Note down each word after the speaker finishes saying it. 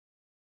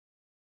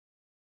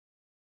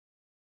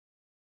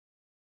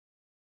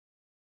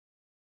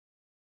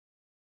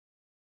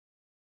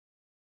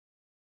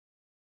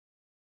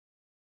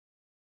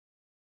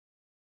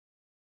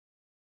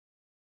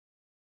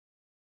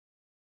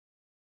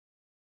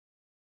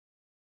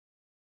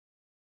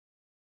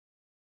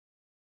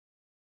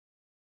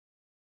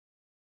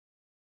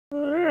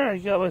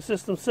Alright, got my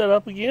system set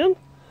up again.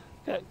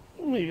 Got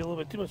maybe a little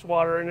bit too much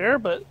water in there,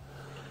 but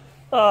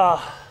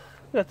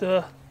got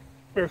the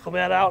Miracle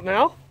Mat out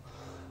now.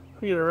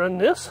 We're gonna run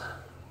this.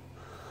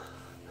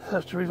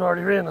 After we've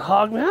already ran the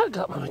hog mat,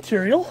 got my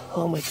material,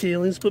 all my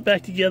tailings put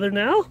back together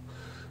now.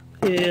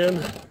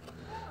 And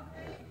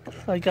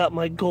I got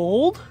my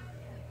gold.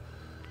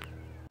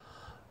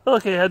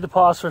 Okay, I had to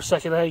pause for a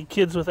second. I had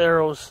kids with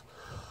arrows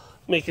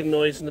making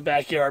noise in the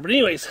backyard. But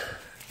anyways,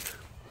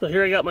 so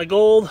here I got my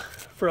gold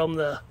from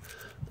the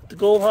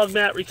gold hog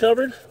mat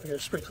recovered. We're going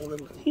to sprinkle a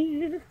little in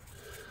here.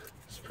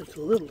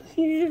 Sprinkle a little in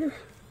here.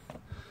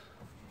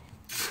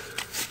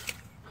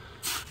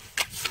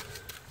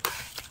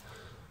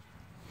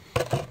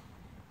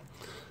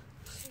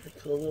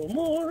 Sprinkle a little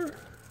more.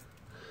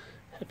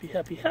 Happy,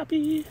 happy,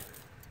 happy.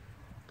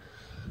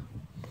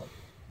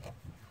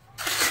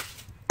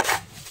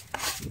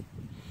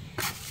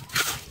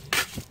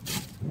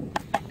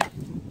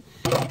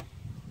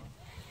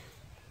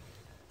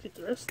 Get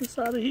the rest of this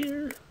out of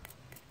here.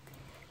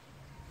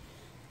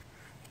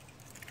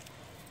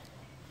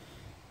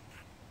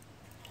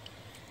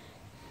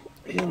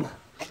 And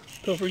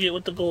don't forget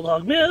with the gold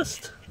hog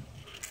mist.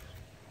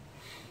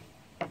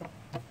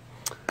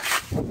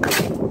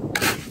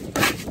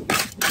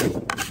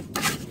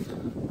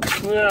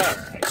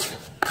 Alright.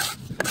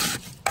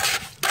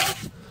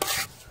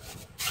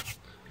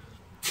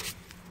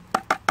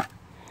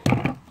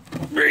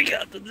 Break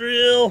out the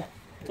drill.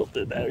 Hope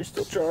the battery's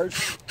still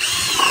charged.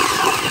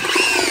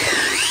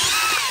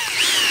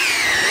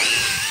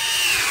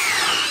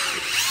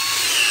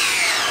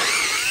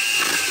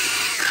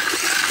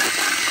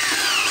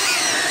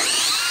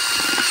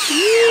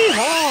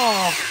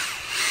 Yeehaw!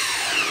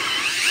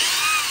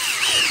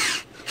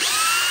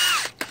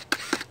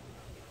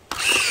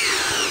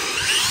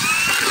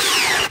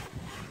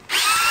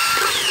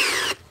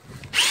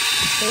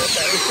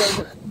 Battery's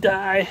starting to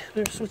die.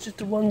 Better switch it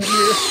to one gear.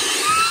 Yeah,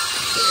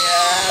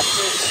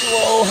 so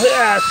slow.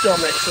 Yeah, it's still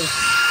mixing.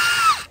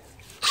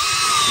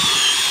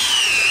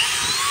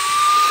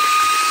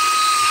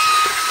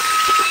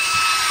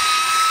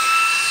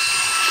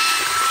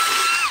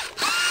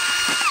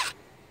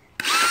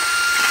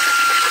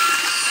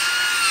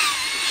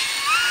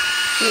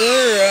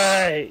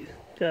 Alright,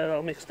 got it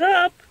all mixed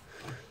up.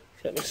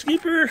 Got my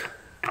skipper.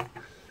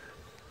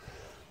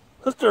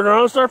 Let's turn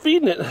around and start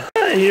feeding it.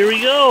 Right, here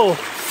we go.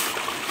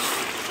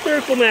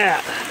 Miracle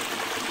Mat.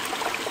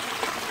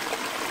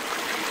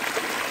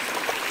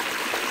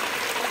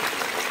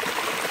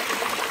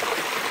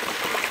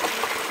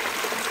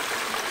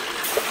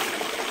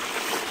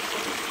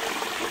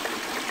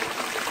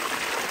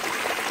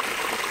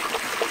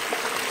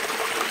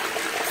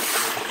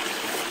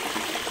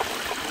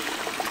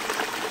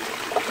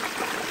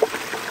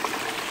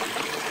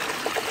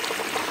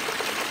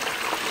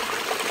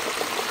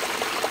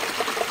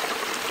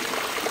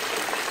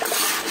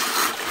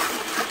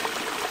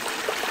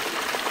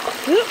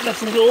 Yep, got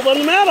some gold on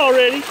the mat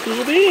already.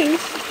 Cool beans.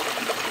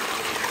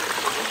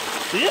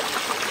 See it?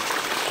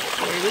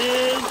 There it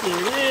is.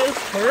 There it is.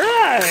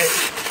 Alright.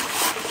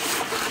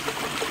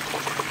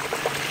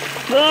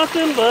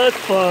 Nothing but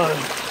fun.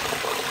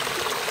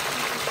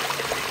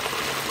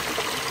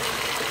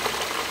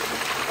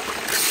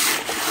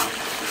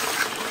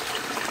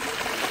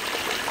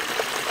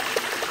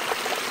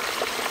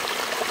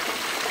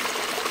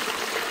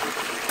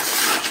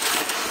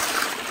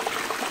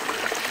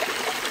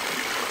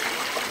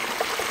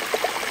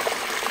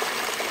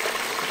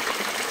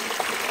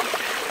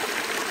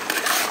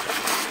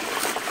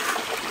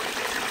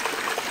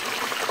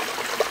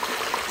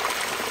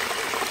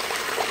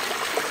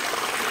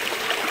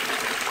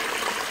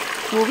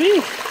 Cool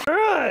beans.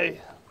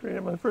 Alright,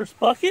 grab my first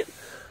bucket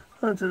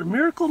onto the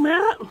Miracle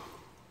Mat,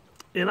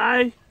 and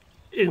I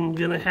am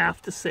gonna have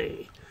to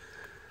say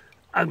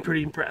I'm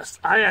pretty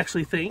impressed. I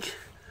actually think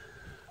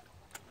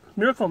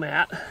Miracle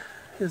Mat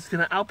is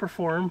gonna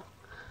outperform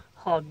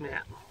Hog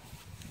Mat.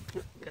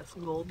 Got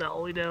some gold all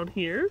the way down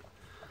here.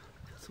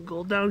 Got some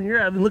gold down here.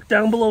 I haven't looked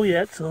down below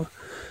yet, so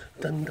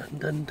dun dun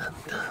dun dun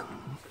dun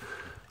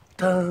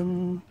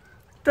dun.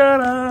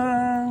 Ta-da!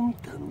 Dun,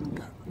 dun,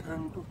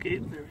 dun. Okay,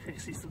 there I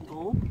see some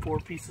gold. 4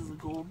 pieces of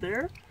gold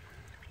there.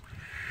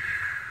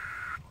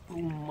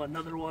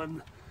 Another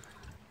one.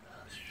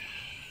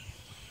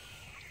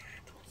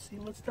 Don't see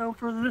what's down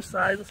further this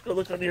side. Let's go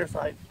look on the other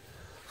side.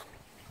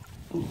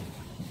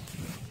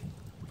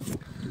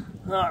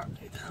 Alright,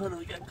 what do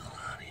we got going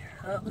on here?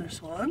 Oh,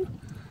 there's one.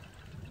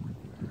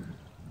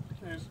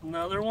 There's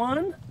another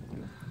one.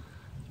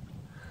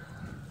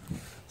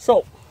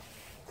 So,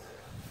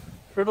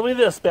 riddle me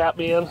this,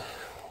 Batman.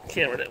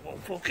 Camera that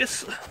won't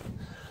focus.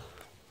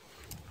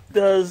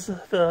 Does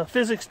the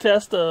physics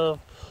test of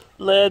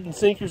lead and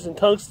sinkers and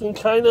tungsten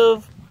kind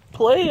of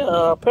play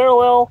a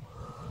parallel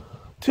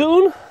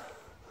tune?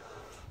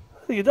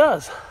 I think it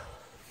does.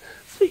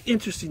 It's be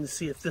interesting to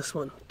see if this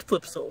one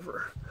flips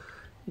over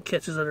and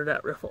catches under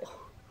that riffle.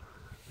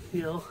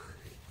 You know,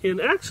 and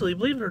actually,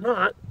 believe it or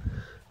not,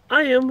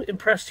 I am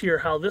impressed here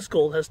how this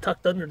gold has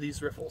tucked under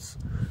these riffles,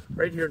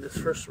 right here in this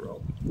first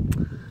row.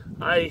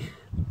 I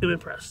am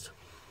impressed.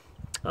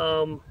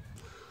 Cool.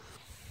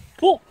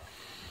 All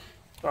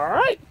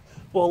right.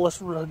 Well,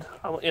 let's run.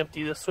 I'm gonna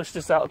empty this, switch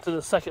this out into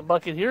the second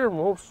bucket here, and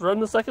we'll run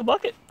the second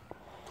bucket.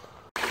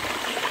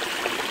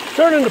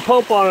 Turning the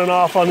pump on and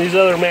off on these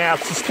other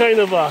mats is kind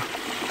of a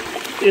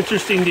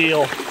interesting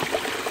deal.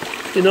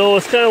 You know,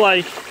 it's kind of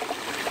like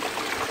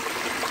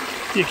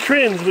you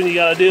cringe when you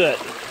gotta do it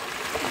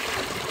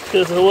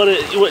because of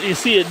what you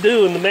see it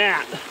do in the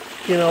mat.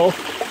 You know,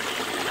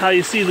 how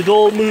you see the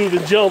gold move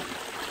and jump,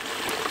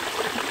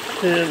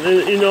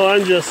 and you know,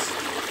 I'm just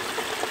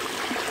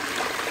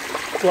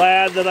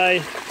glad that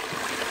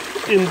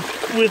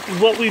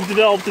with what we've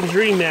developed in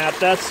Dream Mat,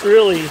 that's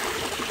really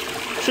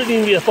shouldn't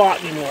even be a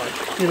thought anymore.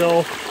 You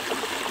know,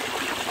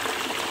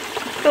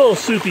 a little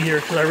soupy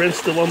here because I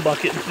rinsed the one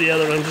bucket into the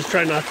other, and I'm just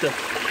trying not to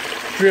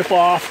drip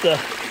off the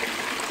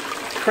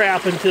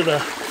crap into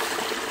the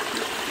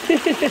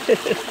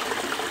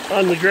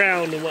on the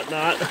ground and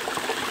whatnot.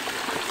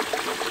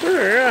 All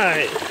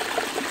right.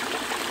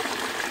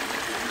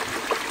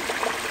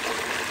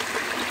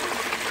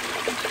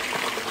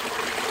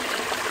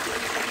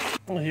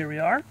 Well, here we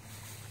are.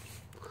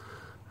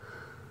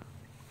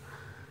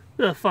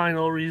 The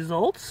final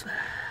results.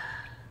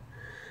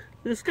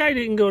 This guy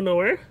didn't go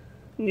nowhere.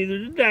 Neither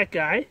did that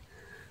guy.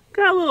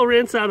 Got a little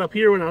rinse out up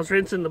here when I was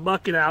rinsing the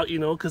bucket out, you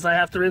know, because I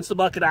have to rinse the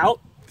bucket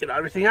out, get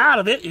everything out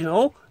of it, you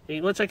know.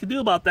 Ain't much I can do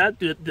about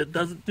that. It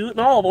doesn't do it in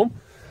all of them.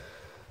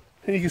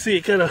 And you can see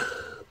it kind of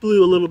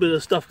blew a little bit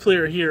of stuff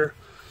clear here.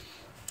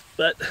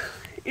 But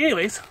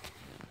anyways,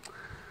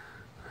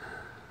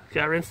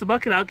 gotta rinse the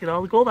bucket out, get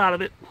all the gold out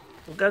of it.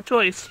 I've got a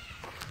choice.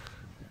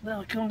 Now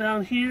we come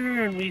down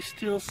here and we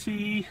still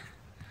see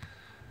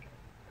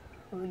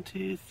 1,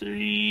 2,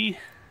 3,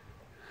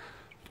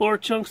 4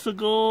 chunks of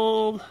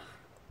gold.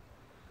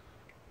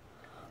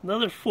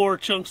 Another 4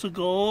 chunks of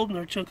gold,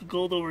 another chunk of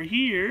gold over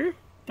here.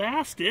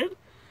 Basket.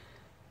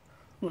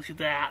 Look at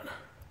that.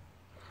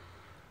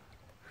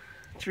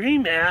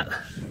 Dream Mat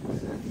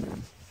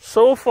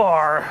so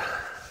far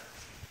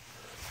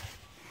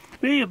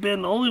may have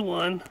been the only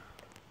one. Look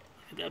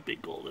at that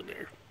big gold in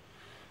there.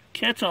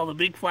 Catch all the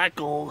big flat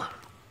gold.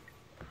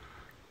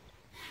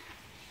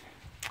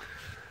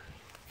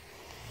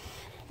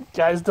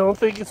 Guys don't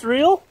think it's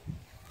real?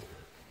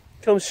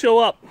 Come show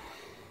up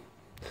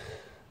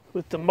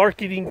with the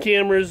marketing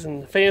cameras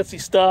and fancy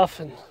stuff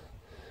and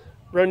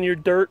run your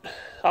dirt.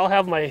 I'll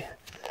have my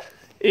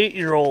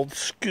 8-year-old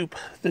scoop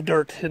the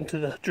dirt into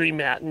the Dream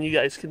Mat and you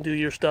guys can do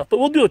your stuff. But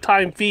we'll do a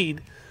time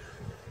feed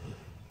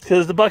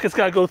because the bucket's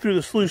got to go through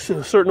the sluice in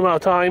a certain amount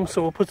of time.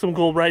 So we'll put some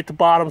gold right at the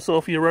bottom so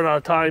if you run out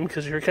of time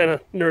because you're kind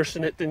of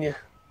nursing it, then you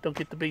don't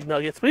get the big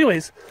nuggets. But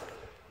anyways,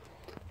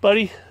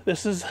 buddy,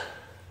 this is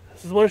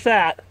where it's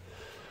at.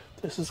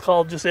 This is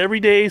called just every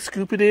day,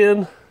 scoop it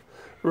in,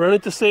 run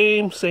it the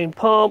same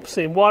pump,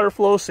 same water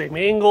flow, same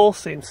angle,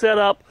 same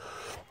setup.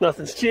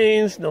 Nothing's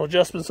changed, no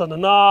adjustments on the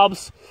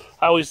knobs.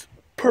 I always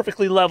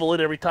perfectly level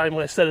it every time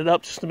when I set it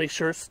up just to make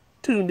sure it's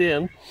tuned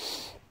in.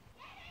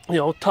 You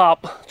know,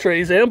 top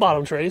trays and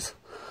bottom trays.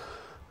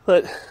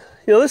 But,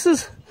 you know, this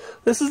is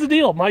the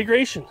deal,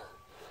 migration.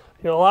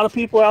 You know, a lot of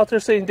people out there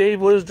saying,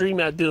 Dave, what is Dream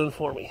Mat doing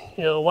for me?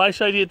 You know, why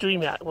should I get Dream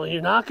Mat? Well,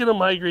 you're not going to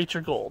migrate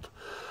your gold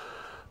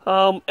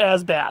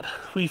as bad.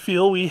 We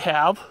feel we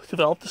have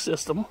developed a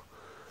system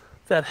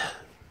that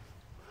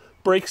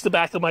breaks the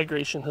back of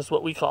migration, is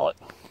what we call it.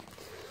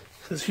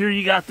 Because here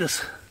you got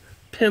this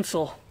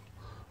pencil,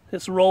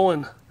 it's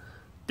rolling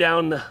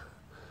down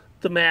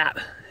the mat,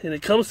 and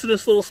it comes to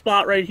this little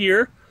spot right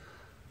here,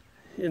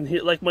 and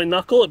here, like my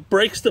knuckle, it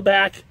breaks the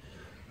back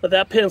of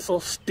that pencil,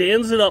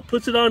 stands it up,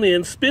 puts it on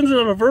in, spins it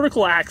on a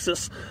vertical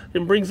axis,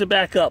 and brings it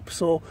back up.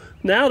 So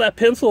now that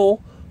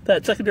pencil,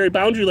 that secondary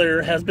boundary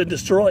layer has been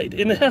destroyed,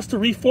 and it has to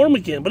reform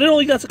again, but it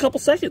only got a couple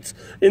seconds,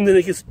 and then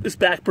it's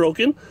back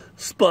broken,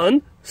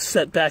 spun,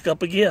 set back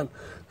up again.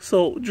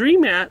 So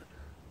Dream Mat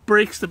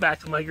breaks the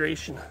back of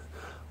migration.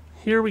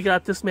 Here we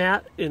got this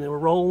mat, and we're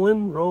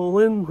rolling,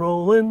 rolling,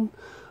 rolling,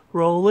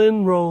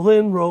 rolling,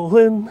 rolling,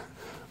 rolling,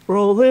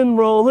 rolling,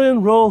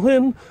 rolling,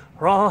 rolling,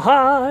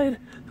 rawhide.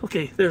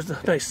 Okay, there's the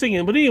nice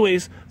singing, but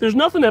anyways, there's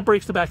nothing that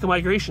breaks the back of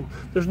migration.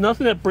 There's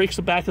nothing that breaks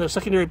the back of the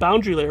secondary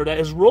boundary layer that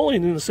is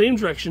rolling in the same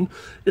direction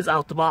as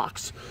out the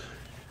box.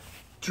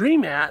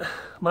 Dream Mat,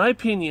 my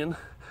opinion,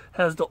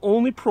 has the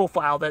only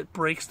profile that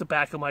breaks the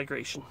back of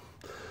migration.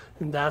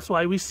 And that's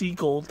why we see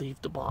gold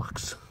leave the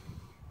box.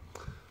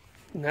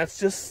 And that's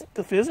just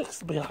the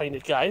physics behind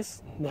it,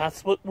 guys. And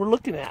that's what we're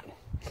looking at.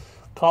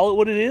 Call it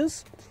what it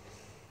is,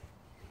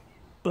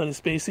 but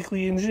it's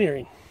basically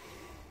engineering.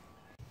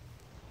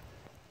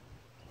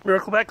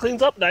 Miracle Mat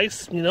cleans up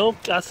nice, you know,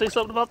 gotta say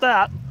something about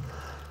that.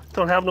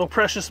 Don't have no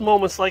precious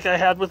moments like I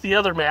had with the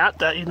other mat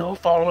that, you know,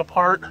 falling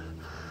apart,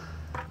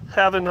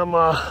 having them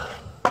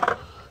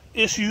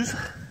issues.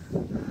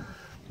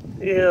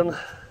 And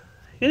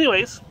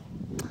anyways,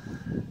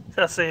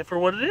 gotta say it for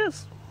what it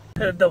is.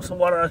 Had to dump some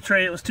water on a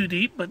tray, it was too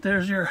deep, but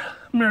there's your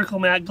Miracle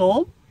Mat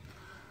gold.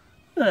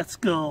 Let's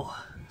go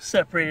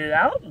separate it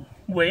out and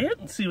weigh it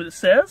and see what it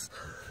says.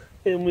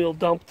 and we'll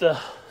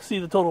see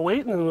the total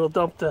weight, and then we'll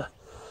dump the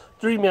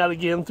dream mat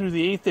again through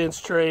the 1/8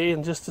 inch tray,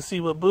 and just to see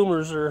what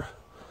boomers are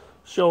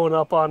showing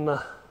up on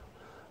the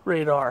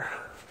radar.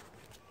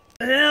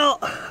 Well,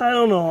 I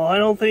don't know. I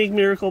don't think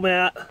Miracle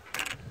Mat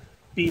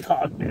beat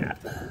Hog Mat.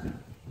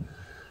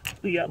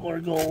 We got more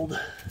gold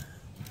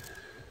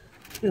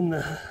in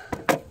the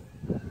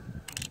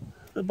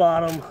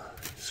bottom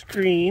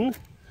screen.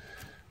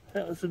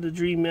 That was in the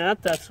Dream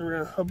Mat. That's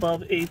around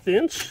above 1/8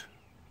 inch.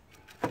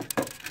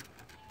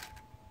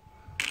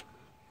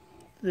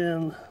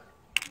 Then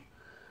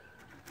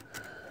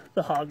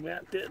the Hog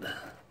Mat did.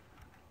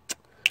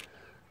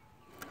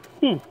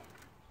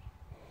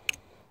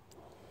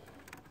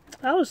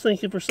 I was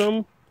thinking for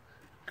some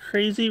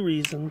crazy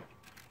reason,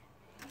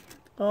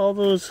 all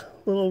those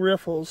little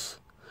riffles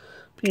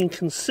being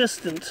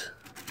consistent,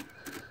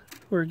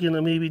 we're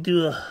gonna maybe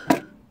do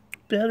a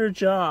better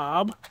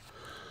job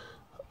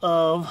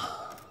of,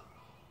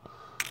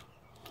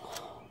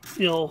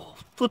 you know,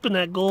 flipping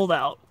that gold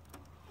out,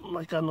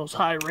 like on those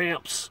high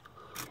ramps.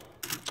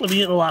 I'll be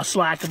getting a lot of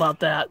slack about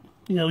that,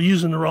 you know,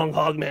 using the wrong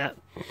Hog Mat.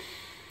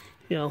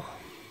 You know,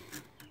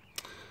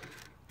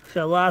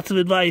 got lots of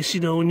advice, you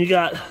know, when you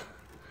got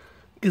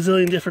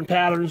gazillion different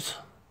patterns,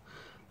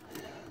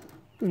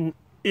 and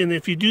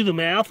if you do the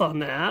math on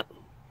that,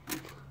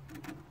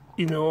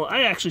 you know,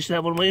 I actually should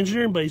have one of my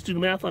engineering buddies do the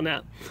math on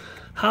that.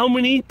 How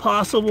many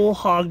possible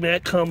Hog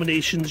Mat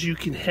combinations you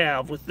can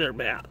have with their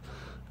mat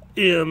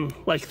in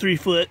like 3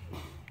 foot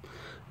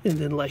and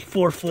then like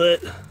 4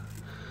 foot,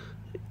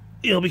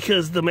 you know,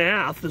 because the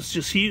math is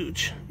just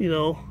huge, you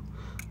know,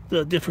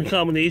 the different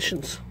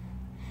combinations.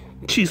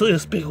 Geez, look at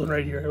this big one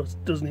right here.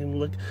 It doesn't even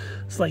look,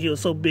 it's like it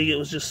was so big it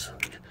was just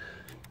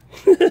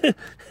I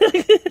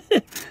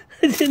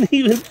didn't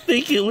even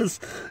think it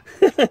was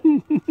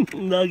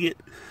nugget.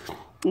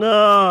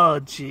 Oh,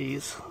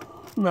 jeez.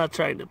 I'm not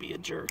trying to be a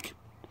jerk.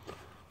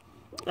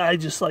 I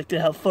just like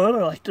to have fun.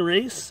 I like to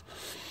race.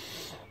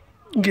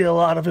 Get a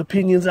lot of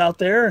opinions out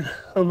there.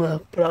 I'm going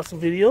to put out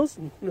some videos,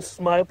 and this is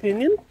my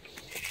opinion.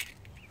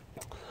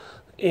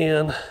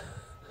 And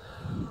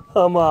if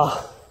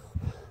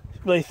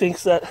anybody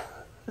thinks that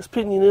this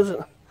opinion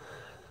isn't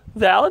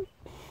valid,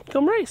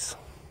 come race.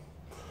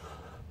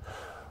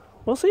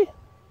 We'll see.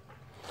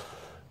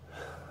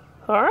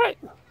 All right.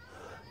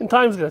 And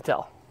time's going to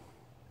tell.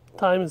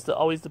 Time is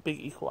always the big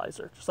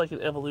equalizer, just like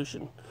in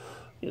evolution,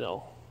 you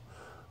know.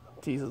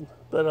 I'm teasing.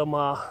 But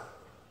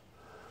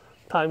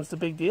time's the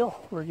big deal.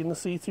 We're going to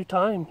see through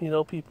time, you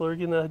know, people are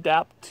going to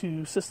adapt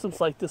to systems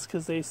like this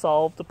because they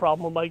solve the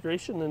problem of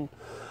migration, and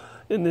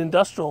in the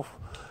industrial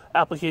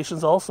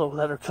applications also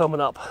that are coming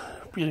up.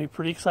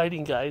 Pretty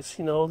exciting, guys.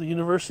 You know, the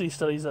university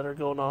studies that are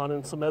going on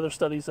and some other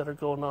studies that are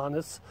going on.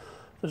 There's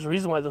a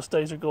reason why those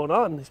studies are going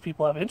on. These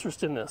people have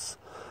interest in this,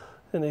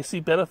 and they see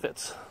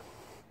benefits.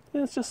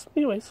 And it's just,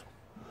 anyways,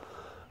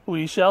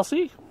 we shall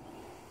see.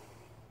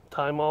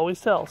 Time always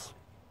tells.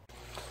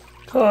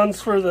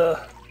 Cons for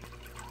the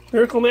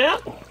Miracle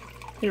Mat.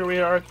 Here we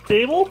are at the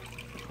table.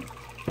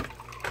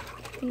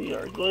 We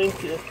are going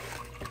to...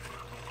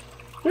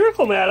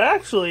 Miracle Mat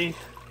actually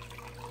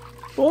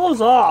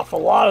blows off a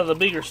lot of the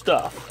bigger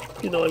stuff.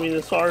 You know, I mean,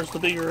 as far as the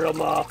bigger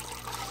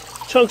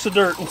chunks of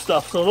dirt and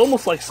stuff, so it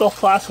almost like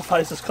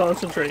self-classifies as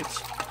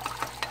concentrates.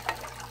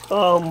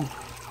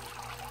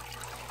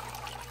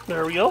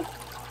 There we go.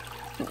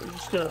 We're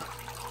just gonna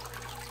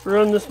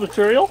run this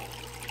material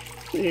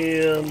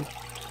and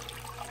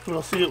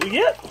we'll see what we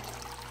get.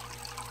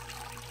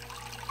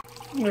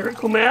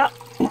 Miracle Mat,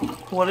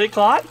 what it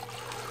caught.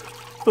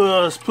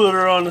 Let's put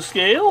her on the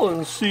scale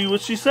and see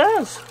what she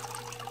says.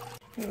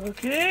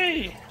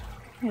 Okay,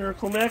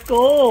 Miracle Mat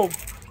Gold,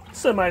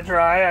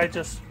 semi-dry. I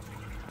just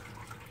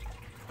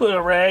put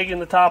a rag in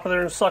the top of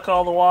there and suck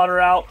all the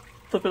water out.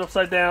 Flip it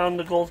upside down.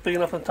 The gold's big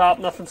enough on top.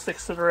 Nothing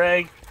sticks to the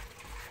rag.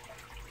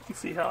 You can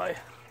see how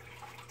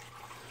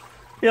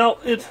you know,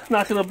 it's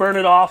not going to burn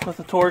it off with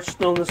the torch.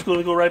 No, it's going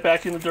to go right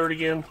back in the dirt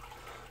again.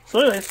 So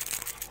anyways,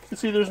 you can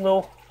see there's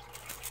no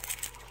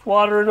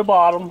water in the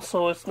bottom,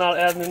 so it's not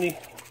adding any,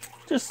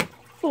 just a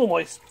little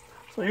moist.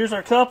 So here's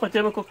our cup,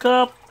 identical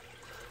cup.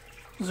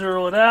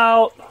 Zero it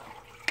out.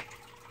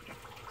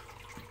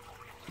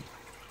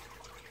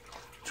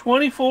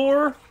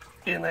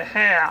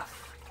 24.5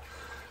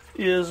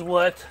 is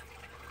what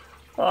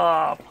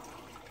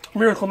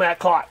Miracle Mat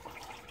caught.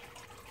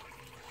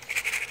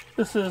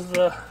 This is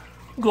the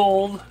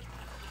gold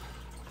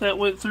that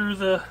went through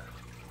the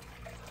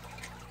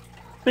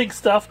big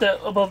stuff that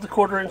above the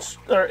 1/4 inch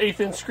or 1/8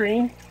 inch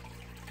screen.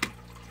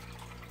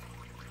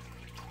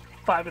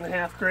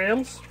 5.5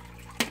 grams.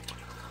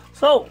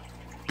 So,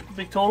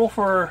 big total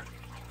for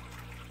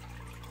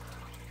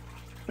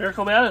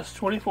Miracle Mat is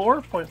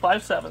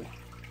 24.57.